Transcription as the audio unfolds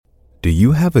Do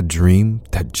you have a dream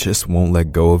that just won't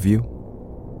let go of you?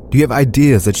 Do you have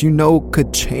ideas that you know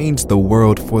could change the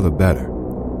world for the better?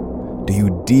 Do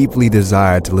you deeply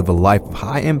desire to live a life of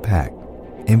high impact,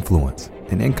 influence,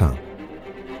 and income?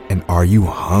 And are you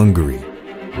hungry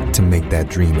to make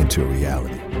that dream into a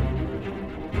reality?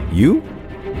 You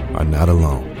are not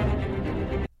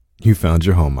alone. You found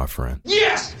your home, my friend.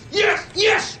 Yes! Yes!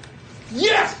 Yes!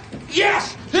 Yes!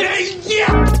 Yes!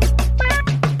 Yes!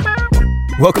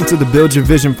 Welcome to the Build Your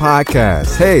Vision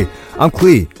podcast. Hey, I'm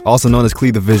Clee, also known as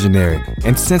Clee the Visionary.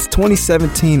 And since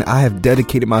 2017, I have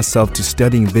dedicated myself to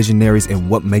studying visionaries and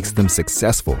what makes them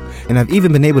successful. And I've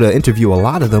even been able to interview a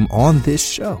lot of them on this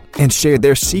show and share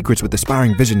their secrets with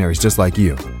aspiring visionaries just like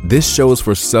you. This show is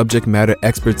for subject matter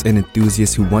experts and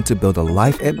enthusiasts who want to build a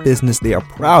life and business they are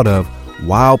proud of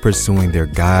while pursuing their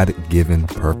God-given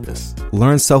purpose.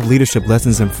 Learn self-leadership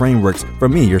lessons and frameworks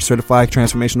from me, your certified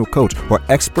transformational coach, or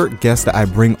expert guests that I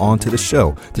bring onto the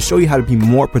show to show you how to be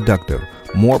more productive,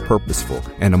 more purposeful,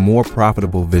 and a more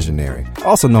profitable visionary,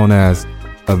 also known as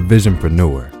a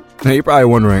visionpreneur. Now, you're probably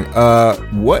wondering,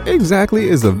 what exactly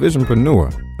is a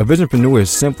visionpreneur? A visionpreneur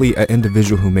is simply an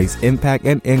individual who makes impact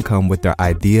and income with their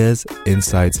ideas,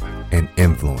 insights, and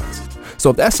influence. So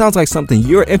if that sounds like something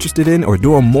you're interested in or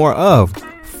doing more of,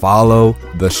 follow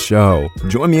the show.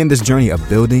 Join me in this journey of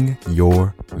building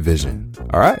your vision.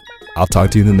 All right, I'll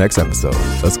talk to you in the next episode.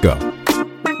 Let's go.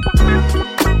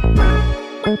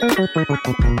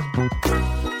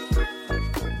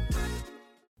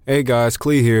 Hey guys,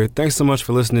 Clee here. Thanks so much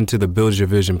for listening to the Build Your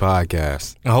Vision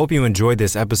podcast. I hope you enjoyed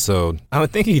this episode. I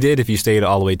would think you did if you stayed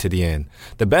all the way to the end.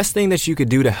 The best thing that you could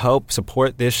do to help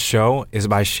support this show is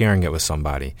by sharing it with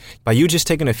somebody. By you just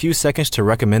taking a few seconds to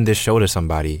recommend this show to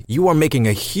somebody, you are making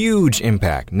a huge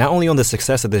impact, not only on the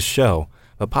success of this show,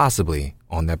 but possibly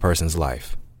on that person's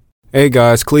life. Hey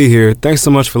guys, Clee here. Thanks so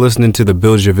much for listening to the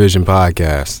Build Your Vision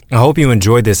podcast. I hope you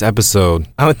enjoyed this episode.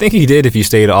 I would think you did if you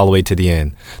stayed all the way to the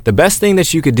end. The best thing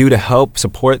that you could do to help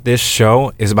support this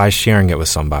show is by sharing it with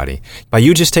somebody. By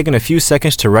you just taking a few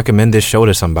seconds to recommend this show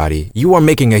to somebody, you are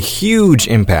making a huge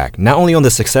impact, not only on the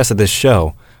success of this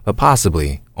show, but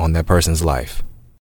possibly on that person's life.